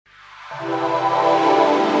Good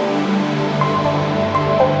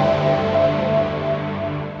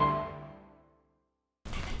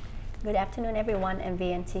afternoon, everyone, and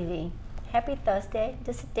VNTV. Happy Thursday.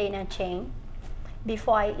 This is Dana Chieng.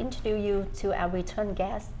 Before I introduce you to our return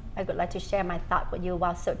guest, I would like to share my thought with you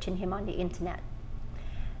while searching him on the internet.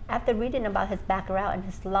 After reading about his background and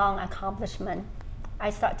his long accomplishment, I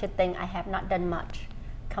start to think I have not done much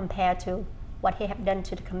compared to what he have done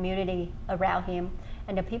to the community around him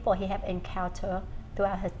and the people he have encountered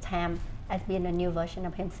throughout his time as being a new version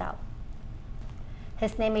of himself.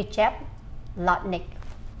 His name is Jeff Zlotnik,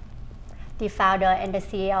 the founder and the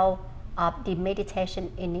CEO of the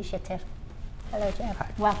Meditation Initiative. Hello, Jeff. Hi.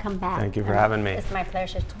 Welcome back. Thank you for having me. It's my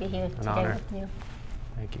pleasure to be here today honor. with you.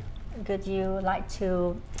 Thank you. Would you like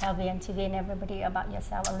to tell VNTV and everybody about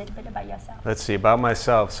yourself, a little bit about yourself? Let's see, about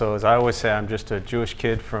myself. So as I always say, I'm just a Jewish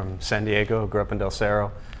kid from San Diego, grew up in Del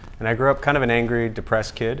Cerro. And I grew up kind of an angry,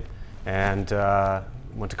 depressed kid, and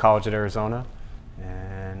went to college at Arizona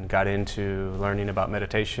and got into learning about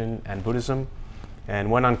meditation and Buddhism,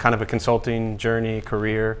 and went on kind of a consulting journey,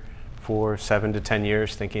 career for 7 to 10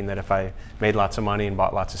 years, thinking that if I made lots of money and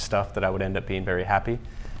bought lots of stuff that I would end up being very happy.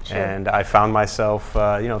 Sure. And I found myself,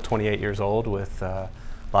 28 years old with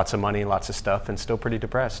lots of money and lots of stuff and still pretty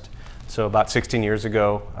depressed. So about 16 years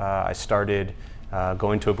ago, I started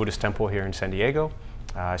going to a Buddhist temple here in San Diego.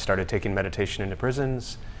 I started taking meditation into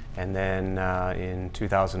prisons, and then in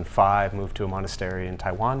 2005 moved to a monastery in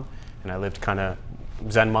Taiwan, and I lived kind of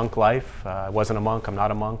Zen monk life. I wasn't a monk, I'm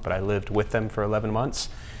not a monk, but I lived with them for 11 months.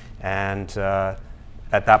 And at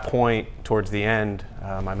that point, towards the end,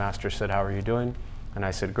 my master said, "How are you doing?" And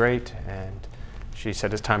I said, "Great." And she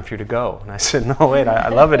said, "It's time for you to go." And I said, "No, wait, I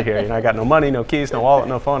love it here. I got no money, no keys, no wallet,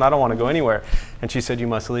 no phone. I don't want to go anywhere." And she said, "You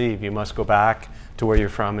must leave. You must go back to where you're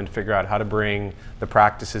from and figure out how to bring the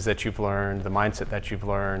practices that you've learned, the mindset that you've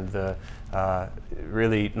learned, the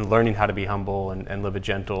really learning how to be humble and live a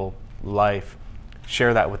gentle life.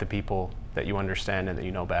 Share that with the people that you understand and that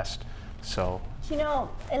you know best." So,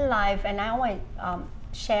 in life, and I always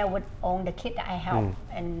share with all the kids that I help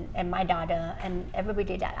and my daughter and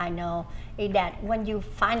everybody that I know, is that when you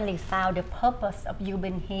finally found the purpose of you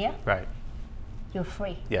being here, right, you're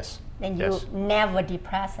free. Yes. Then you're never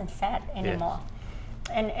depressed and sad anymore. Yes.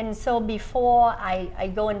 And so before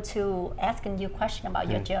I go into asking you a question about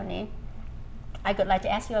your journey, I would like to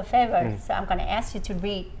ask you a favor. So I'm going to ask you to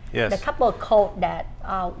read the couple of quotes that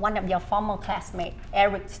one of your former classmates,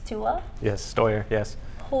 Eric Stewart, Stoyer,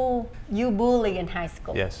 who you bullied in high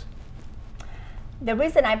school. Yes. The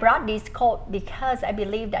reason I brought this quote because I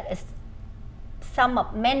believe that it's some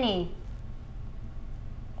of many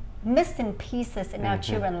missing pieces in our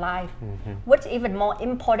children's life, which is even more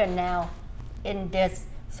important now in this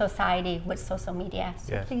society with social media.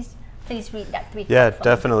 So please read that three. Yeah,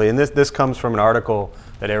 definitely. And this comes from an article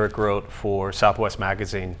that Eric wrote for Southwest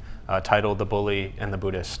Magazine titled "The Bully and the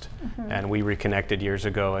Buddhist." And we reconnected years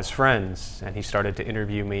ago as friends, and he started to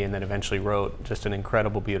interview me and then eventually wrote just an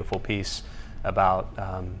incredible, beautiful piece about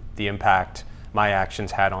the impact my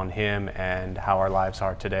actions had on him and how our lives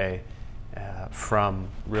are today from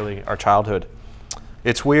really our childhood.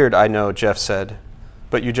 "It's weird, I know," Jeff said,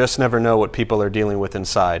 "but you just never know what people are dealing with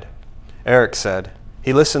inside." Eric said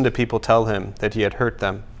he listened to people tell him that he had hurt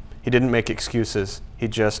them. He didn't make excuses, he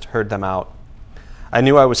just heard them out. "I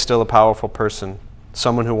knew I was still a powerful person,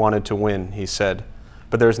 someone who wanted to win," he said,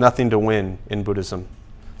 "but there is nothing to win in Buddhism.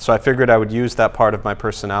 So I figured I would use that part of my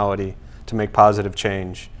personality to make positive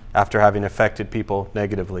change after having affected people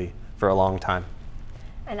negatively for a long time."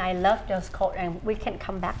 And I love those quotes, and we can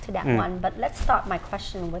come back to that one. But let's start my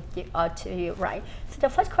question with you, to you, right? So the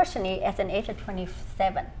first question is, at an age of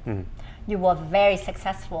 27, you were very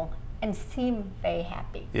successful and seemed very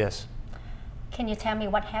happy. Yes. Can you tell me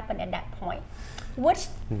what happened at that point? Which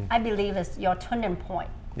I believe is your turning point.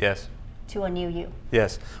 Yes. To a new you.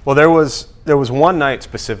 Yes. Well, there was one night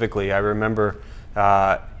specifically, I remember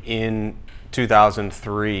in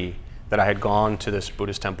 2003 that I had gone to this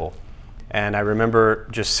Buddhist temple. And I remember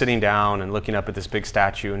just sitting down and looking up at this big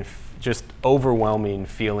statue and just overwhelming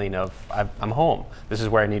feeling of, I'm home. This is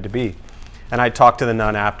where I need to be. And I talked to the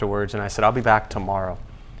nun afterwards and I said, "I'll be back tomorrow."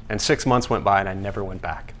 And 6 months went by and I never went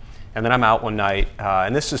back. And then I'm out one night,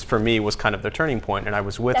 and this is for me was kind of the turning point, and I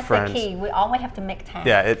was with friends. That's the key. We always have to make time.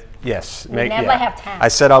 Yeah, We never have time. I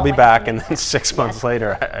said I'll be back, and then 6 months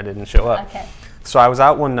later, I didn't show up. Okay. So I was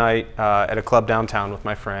out one night at a club downtown with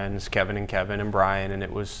my friends, Kevin and Brian, and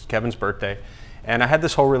it was Kevin's birthday. And I had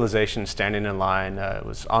this whole realization standing in line. It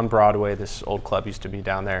was on Broadway, this old club used to be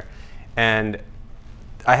down there. And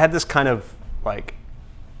I had this kind of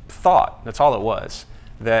thought, that's all it was,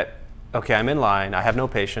 that, okay, I'm in line, I have no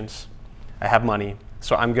patience, I have money,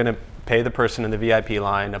 so I'm going to pay the person in the VIP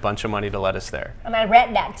line a bunch of money to let us there. And I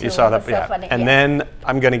read that too. You saw that, so yeah. funny. And yes. then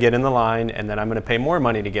I'm going to get in the line, and then I'm going to pay more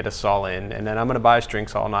money to get us all in, and then I'm going to buy us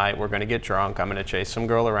drinks all night. We're going to get drunk. I'm going to chase some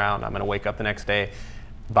girl around. I'm going to wake up the next day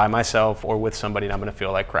by myself or with somebody, and I'm going to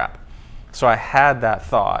feel like crap. So I had that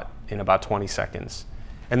thought in about 20 seconds,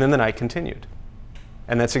 and then the night continued.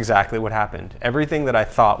 And that's exactly what happened. Everything that I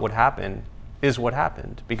thought would happen is what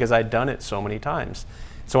happened because I'd done it so many times.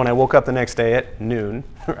 So when I woke up the next day at noon,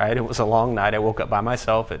 right, it was a long night. I woke up by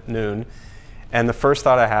myself at noon, and the first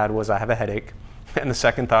thought I had was I have a headache, and the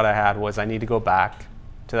second thought I had was I need to go back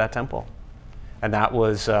to that temple. And that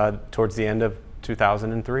was towards the end of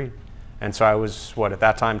 2003. And so I was, at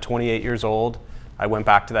that time, 28 years old. I went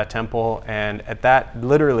back to that temple, and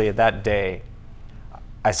literally at that day,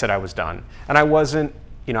 I said I was done. And I wasn't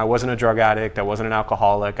a drug addict. I wasn't an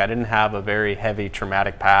alcoholic. I didn't have a very heavy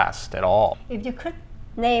traumatic past at all. If you could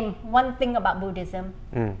name one thing about Buddhism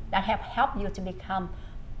that have helped you to become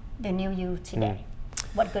the new you today,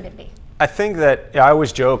 what could it be? I think that, I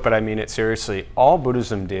always joke, but I mean it seriously. All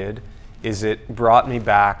Buddhism did is it brought me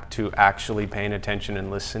back to actually paying attention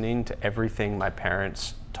and listening to everything my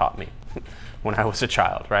parents taught me when I was a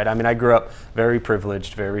child, right? I mean, I grew up very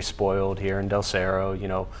privileged, very spoiled here in Del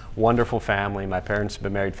Cerro, wonderful family. My parents have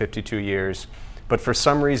been married 52 years. But for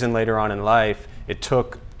some reason later on in life, it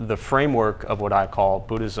took the framework of what I call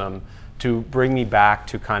Buddhism to bring me back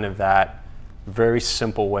to kind of that very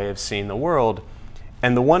simple way of seeing the world.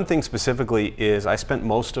 And the one thing specifically is I spent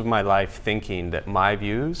most of my life thinking that my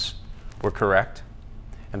views were correct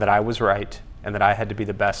and that I was right and that I had to be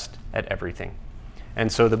the best at everything.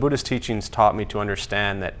 And so the Buddhist teachings taught me to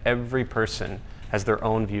understand that every person has their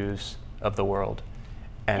own views of the world.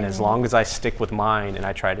 And as long as I stick with mine and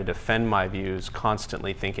I try to defend my views,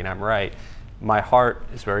 constantly thinking I'm right, my heart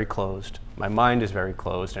is very closed, my mind is very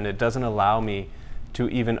closed, and it doesn't allow me to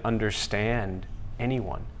even understand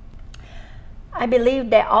anyone. I believe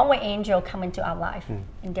that all angels come into our life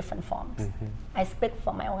in different forms. I speak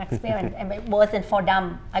from my own experience, and if it wasn't for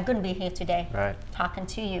them, I couldn't be here today talking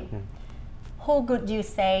to you. Who could you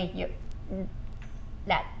say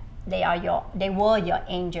that they were your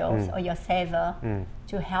angels or your savior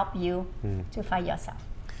to help you to find yourself?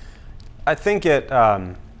 I think at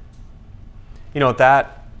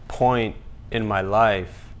that point in my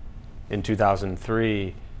life in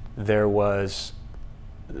 2003,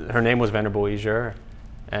 her name was Venerable Yizhe,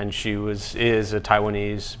 and she is a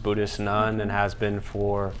Taiwanese Buddhist nun and has been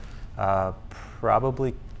for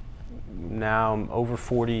probably now over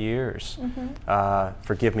 40 years.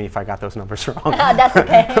 Forgive me if I got those numbers wrong. That's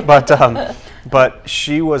okay. But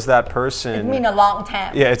she was that person. It's been a long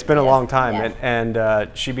time. Yeah, it's been a long time. Yes.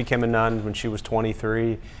 And she became a nun when she was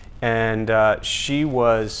 23. And she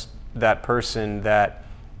was that person that,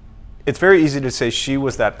 it's very easy to say she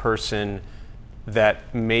was that person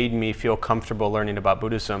that made me feel comfortable learning about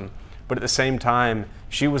Buddhism. But at the same time,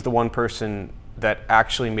 she was the one person that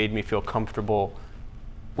actually made me feel comfortable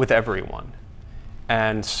with everyone.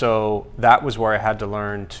 And so that was where I had to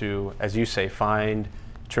learn to, as you say, find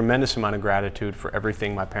tremendous amount of gratitude for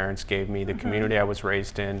everything my parents gave me, the community I was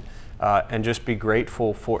raised in, and just be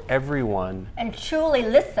grateful for everyone. And truly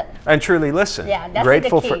listen. Yeah, that's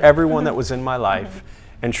grateful the key. for everyone that was in my life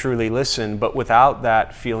and truly listen. But without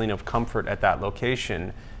that feeling of comfort at that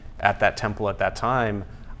location, at that temple at that time,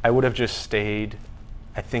 I would have just stayed,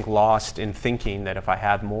 I think, lost in thinking that if I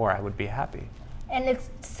had more, I would be happy. And it's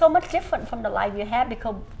so much different from the life you had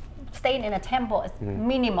because staying in a temple is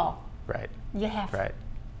minimal. Right. You have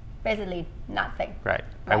basically nothing. Right.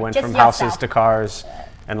 I went Just from yourself. houses to cars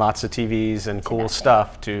and lots of TVs and cool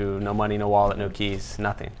stuff to no money, no wallet, no keys,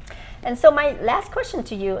 nothing. And so my last question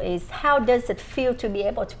to you is, how does it feel to be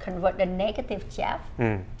able to convert the negative Jeff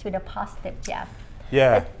to the positive Jeff?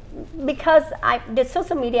 Yeah. Because the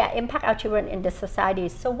social media impact our children in the society.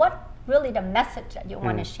 So what really the message that you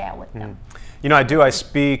want to share with them? I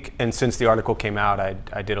speak, and since the article came out,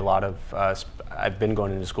 I did a lot of, I've been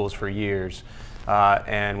going into schools for years.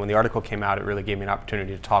 And when the article came out, it really gave me an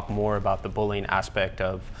opportunity to talk more about the bullying aspect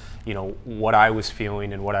of, what I was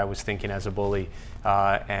feeling and what I was thinking as a bully,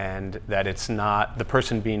 and that it's not, the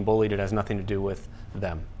person being bullied, it has nothing to do with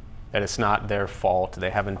them. That it's not their fault,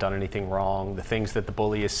 they haven't done anything wrong. The things that the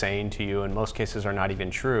bully is saying to you in most cases are not even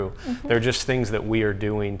true. They're just things that we are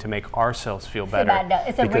doing to make ourselves feel better.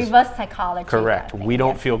 It's a reverse psychology. Correct. We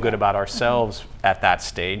don't feel good about ourselves at that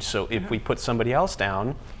stage, so if we put somebody else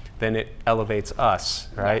down, then it elevates us,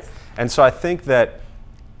 right? Yes. And so I think that,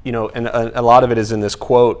 and a lot of it is in this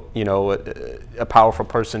quote, a powerful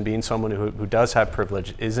person being someone who does have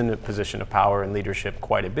privilege, is in a position of power and leadership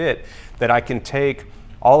quite a bit, that I can take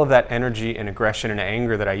all of that energy and aggression and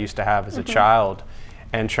anger that I used to have as a child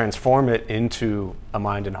and transform it into a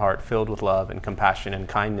mind and heart filled with love and compassion and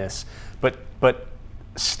kindness, but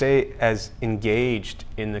stay as engaged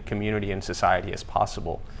in the community and society as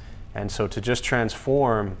possible. And so to just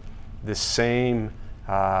transform the same,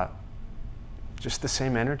 just the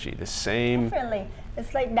same energy, the same... Definitely.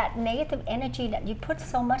 It's like that negative energy that you put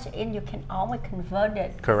so much in, you can always convert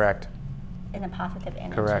it. Correct. In a positive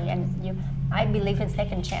energy. Correct. And I believe in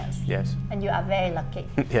second chance. Yes. And you are very lucky.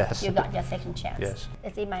 Yes. You got your second chance. Yes.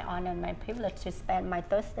 It's in my honor and my privilege to spend my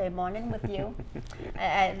Thursday morning with you.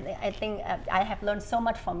 I think I have learned so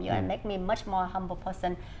much from you and make me a much more humble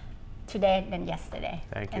person today than yesterday.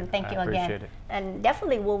 Thank you. And thank you I again. appreciate it. And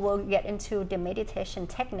definitely we will get into the meditation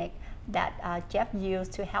technique that Jeff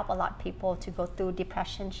used to help a lot of people to go through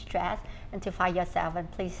depression, stress, and to find yourself.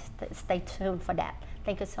 And please stay tuned for that.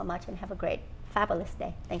 Thank you so much and have a great, fabulous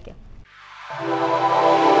day. Thank you.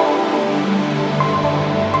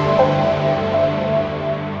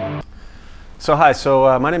 So hi,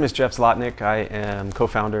 my name is Jeff Zlotnik. I am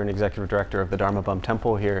co-founder and executive director of the Dharma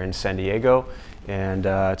Temple here in San Diego. And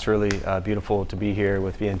it's really beautiful to be here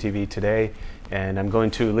with VNTV today. And I'm going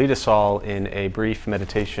to lead us all in a brief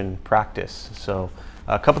meditation practice. So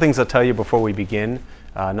a couple things I'll tell you before we begin.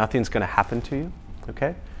 Nothing's going to happen to you,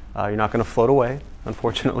 okay? You're not going to float away,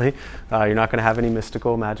 unfortunately. You're not going to have any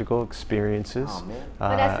mystical, magical experiences.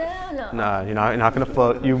 No, you're not going to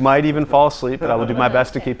float. You might even fall asleep, but I will do my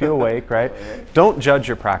best to keep you awake, right? Don't judge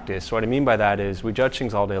your practice. What I mean by that is we judge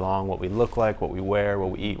things all day long, what we look like, what we wear,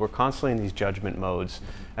 what we eat. We're constantly in these judgment modes.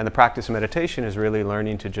 And the practice of meditation is really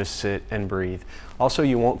learning to just sit and breathe. Also,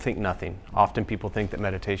 you won't think nothing. Often people think that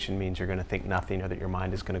meditation means you're going to think nothing or that your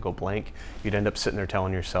mind is going to go blank. You'd end up sitting there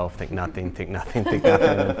telling yourself, think nothing, think nothing, think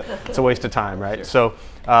nothing. It's a waste of time, right? Sure.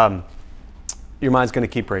 So your mind's going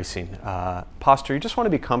to keep racing. Posture, you just want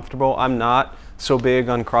to be comfortable. I'm not so big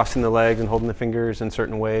on crossing the legs and holding the fingers in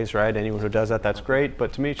certain ways, right? Anyone who does that, that's great.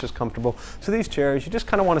 But to me, it's just comfortable. So these chairs, you just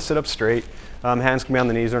kind of want to sit up straight. Hands can be on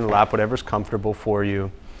the knees or in the lap, whatever's comfortable for you.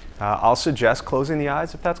 I'll suggest closing the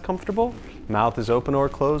eyes if that's comfortable. Mouth is open or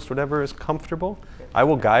closed, whatever is comfortable. I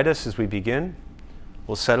will guide us as we begin.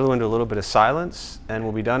 We'll settle into a little bit of silence, and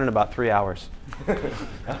we'll be done in about 3 hours. All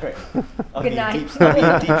right. Good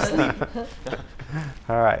night. Deep sleep.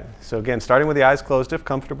 All right. So again, starting with the eyes closed if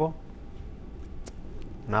comfortable.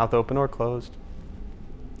 Mouth open or closed.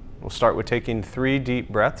 We'll start with taking 3 deep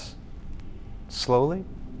breaths, slowly.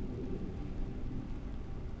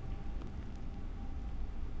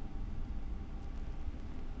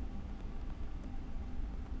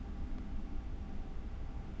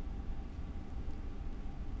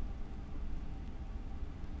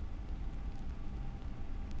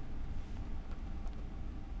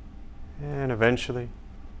 And eventually,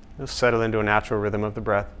 you'll settle into a natural rhythm of the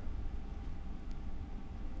breath.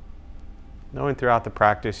 Knowing throughout the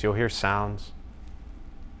practice, you'll hear sounds.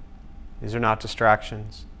 These are not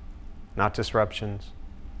distractions, not disruptions.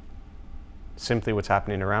 Simply what's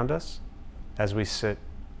happening around us as we sit.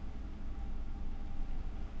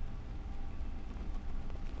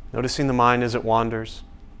 Noticing the mind as it wanders,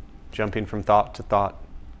 jumping from thought to thought.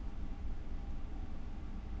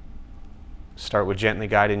 Start with gently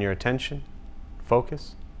guiding your attention,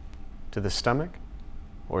 focus, to the stomach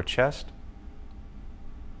or chest.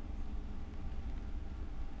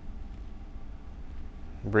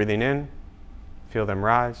 Breathing in, feel them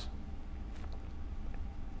rise.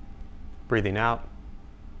 Breathing out,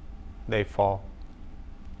 they fall.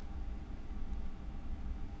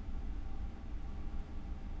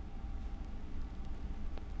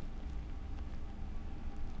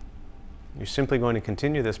 You're simply going to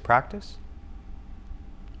continue this practice.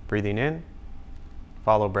 Breathing in,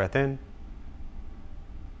 follow breath in.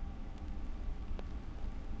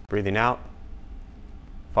 Breathing out,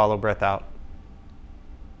 follow breath out.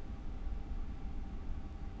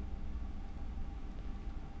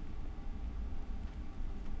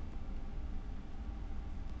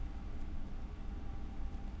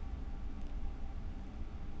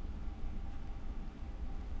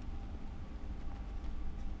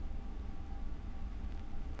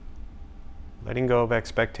 Letting go of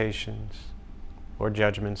expectations or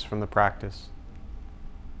judgments from the practice.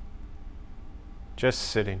 Just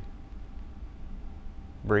sitting,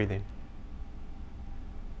 breathing.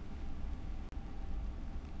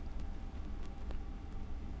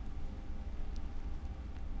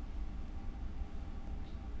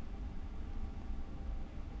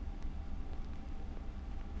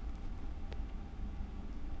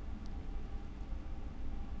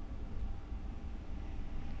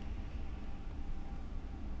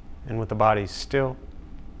 And with the body still,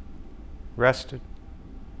 rested,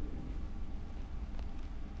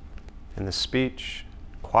 And the speech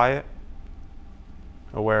quiet,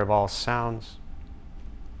 aware of all sounds.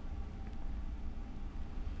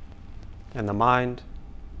 And the mind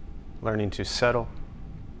learning to settle,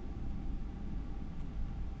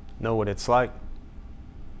 know what it's like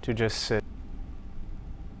to just sit.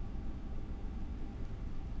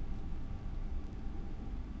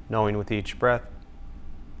 Knowing with each breath,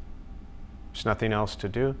 there's nothing else to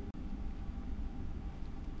do.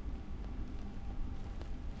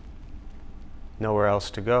 Nowhere else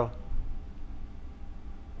to go.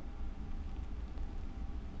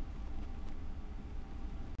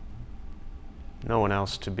 No one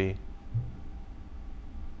else to be.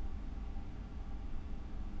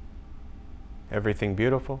 Everything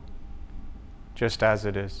beautiful, just as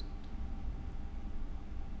it is.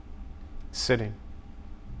 Sitting,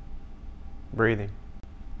 breathing.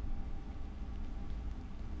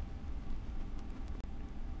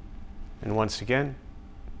 And once again,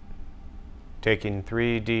 taking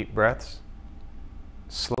 3 deep breaths,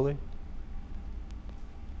 slowly.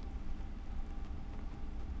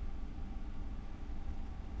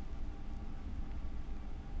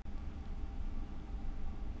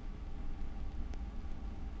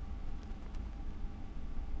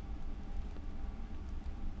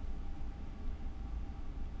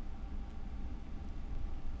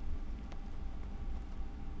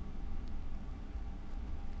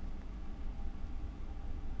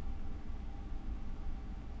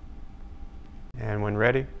 And when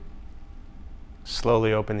ready,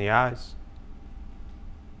 slowly open the eyes.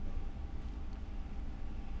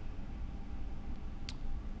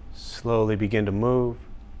 Slowly begin to move.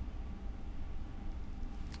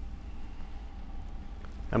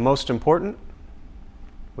 And most important,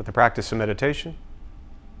 with the practice of meditation,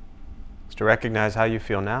 is to recognize how you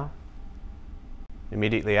feel now,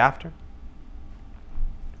 immediately after.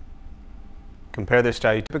 Compare this to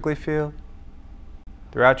how you typically feel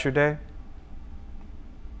throughout your day.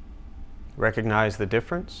 Recognize the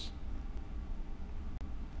difference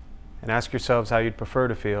and ask yourselves how you'd prefer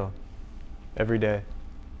to feel every day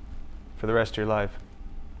for the rest of your life.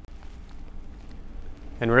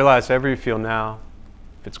 And realize however you feel now,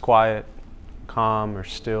 if it's quiet, calm, or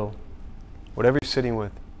still, whatever you're sitting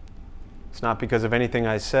with, it's not because of anything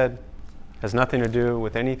I said, has nothing to do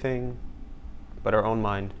with anything but our own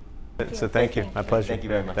mind. So thank you. My pleasure. Thank you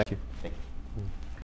very much. Thank you. Thank you.